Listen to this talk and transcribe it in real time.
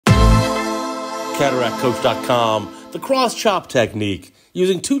CataractCoach.com, the cross-chop technique,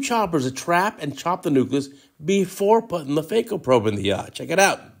 using two choppers to trap and chop the nucleus before putting the phaco probe in the eye. Check it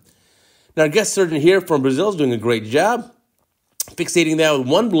out. Now, our guest surgeon here from Brazil is doing a great job, fixating that with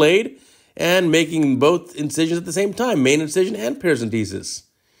one blade and making both incisions at the same time, main incision and paracentesis.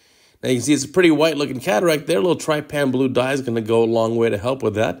 Now, you can see it's a pretty white-looking cataract there. A little trypan blue dye is going to go a long way to help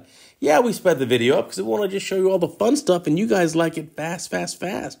with that. Yeah, we sped the video up because we want to just show you all the fun stuff, and you guys like it fast.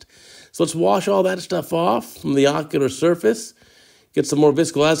 So let's wash all that stuff off from the ocular surface, get some more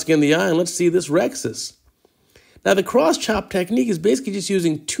viscoelastic in the eye, and let's see this rhexis. Now, the cross-chop technique is basically just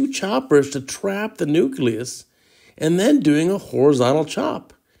using two choppers to trap the nucleus and then doing a horizontal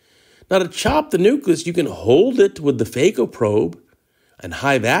chop. Now, to chop the nucleus, you can hold it with the phaco probe and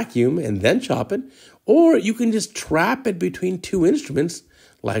high vacuum and then chop it, or you can just trap it between two instruments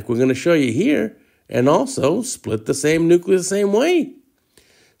like we're going to show you here, and also split the same nucleus the same way.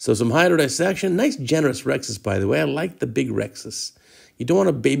 So some hydrodissection, nice generous rhexis, by the way. I like the big rhexis. You don't want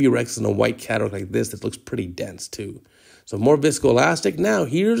a baby rhexis in a white cataract like this that looks pretty dense too. So more viscoelastic. Now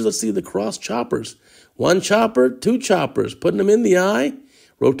let's see the cross choppers. One chopper, two choppers, putting them in the eye,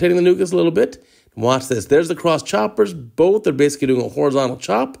 rotating the nucleus a little bit. And watch this. There's the cross choppers. Both are basically doing a horizontal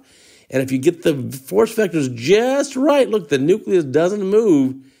chop. And if you get the force vectors just right, look, the nucleus doesn't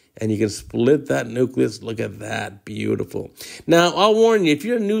move, and you can split that nucleus. Look at that. Beautiful. Now, I'll warn you, if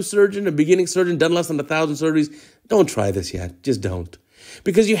you're a new surgeon, a beginning surgeon, done less than 1,000 surgeries, don't try this yet. Just don't.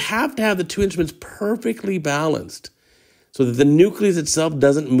 Because you have to have the two instruments perfectly balanced so that the nucleus itself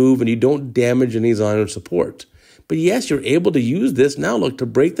doesn't move and you don't damage any zonular support. But yes, you're able to use this now, look, to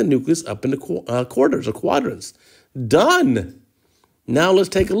break the nucleus up into quarters or quadrants. Done. Now let's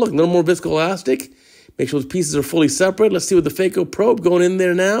take a look. A little more viscoelastic. Make sure those pieces are fully separated. Let's see with the phaco probe going in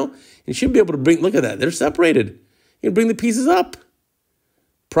there now. You should be able to look at that. They're separated. You can bring the pieces up.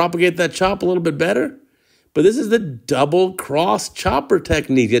 Propagate that chop a little bit better. But this is the double cross chopper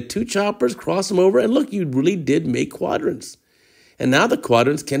technique. You get two choppers, cross them over, and look, you really did make quadrants. And now the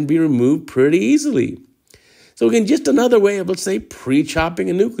quadrants can be removed pretty easily. So again, just another way of, let's say, pre-chopping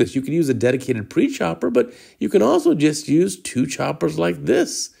a nucleus. You can use a dedicated pre-chopper, but you can also just use two choppers like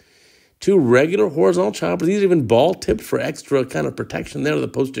this. Two regular horizontal choppers. These are even ball tipped for extra kind of protection there to the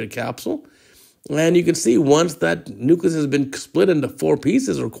posterior capsule. And you can see once that nucleus has been split into four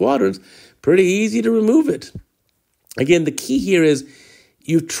pieces or quadrants, pretty easy to remove it. Again, the key here is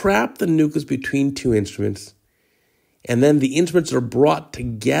you trap the nucleus between two instruments, and then the instruments are brought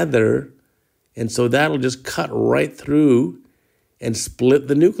together. And so that'll just cut right through and split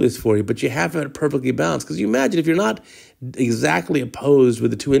the nucleus for you. But you have it perfectly balanced. Because you imagine if you're not exactly opposed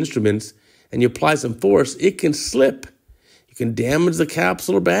with the two instruments and you apply some force, it can slip. You can damage the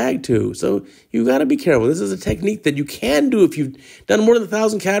capsular bag too. So you got to be careful. This is a technique that you can do if you've done more than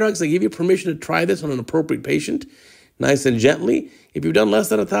 1,000 cataracts. I give you permission to try this on an appropriate patient, nice and gently. If you've done less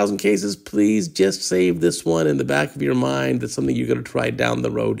than 1,000 cases, please just save this one in the back of your mind. That's something you're going to try down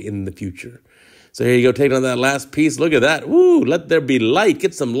the road in the future. So here you go, taking on that last piece. Look at that. Woo, let there be light.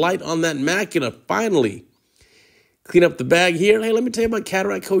 Get some light on that macula, finally. Clean up the bag here. Hey, let me tell you about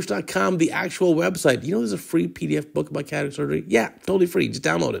CataractCoach.com, the actual website. You know there's a free PDF book about cataract surgery? Yeah, totally free. Just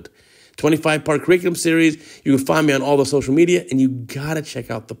download it. 25-part curriculum series. You can find me on all the social media, and you got to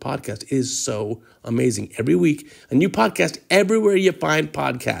check out the podcast. It is so amazing. Every week, a new podcast everywhere you find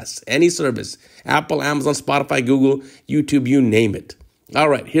podcasts. Any service. Apple, Amazon, Spotify, Google, YouTube, you name it. All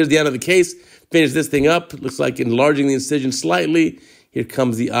right, here's the end of the case. Finish this thing up. Looks like enlarging the incision slightly. Here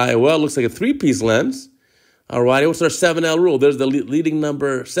comes the IOL. Looks like a three-piece lens. All right, what's our 7L rule? There's the leading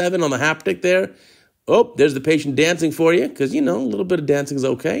number 7 on the haptic there. Oh, there's the patient dancing for you because, you know, a little bit of dancing is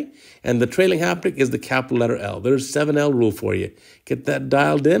okay. And the trailing haptic is the capital letter L. There's 7L rule for you. Get that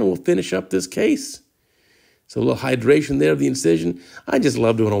dialed in and we'll finish up this case. So a little hydration there of the incision. I just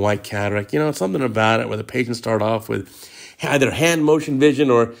love doing a white cataract. You know, something about it where the patient start off with either hand motion vision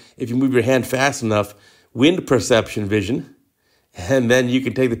or if you move your hand fast enough, wind perception vision. And then you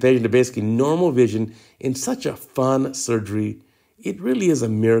can take the patient to basically normal vision in such a fun surgery. It really is a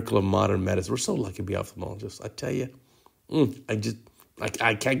miracle of modern medicine. We're so lucky to be ophthalmologists. I tell you,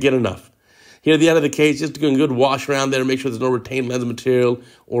 I can't get enough. Here at the end of the case, just doing a good wash around there, make sure there's no retained lens material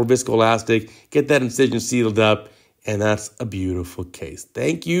or viscoelastic. Get that incision sealed up. And that's a beautiful case.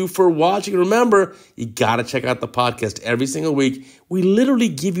 Thank you for watching. Remember, you got to check out the podcast every single week. We literally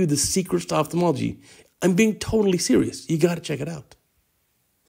give you the secrets to ophthalmology. I'm being totally serious. You got to check it out.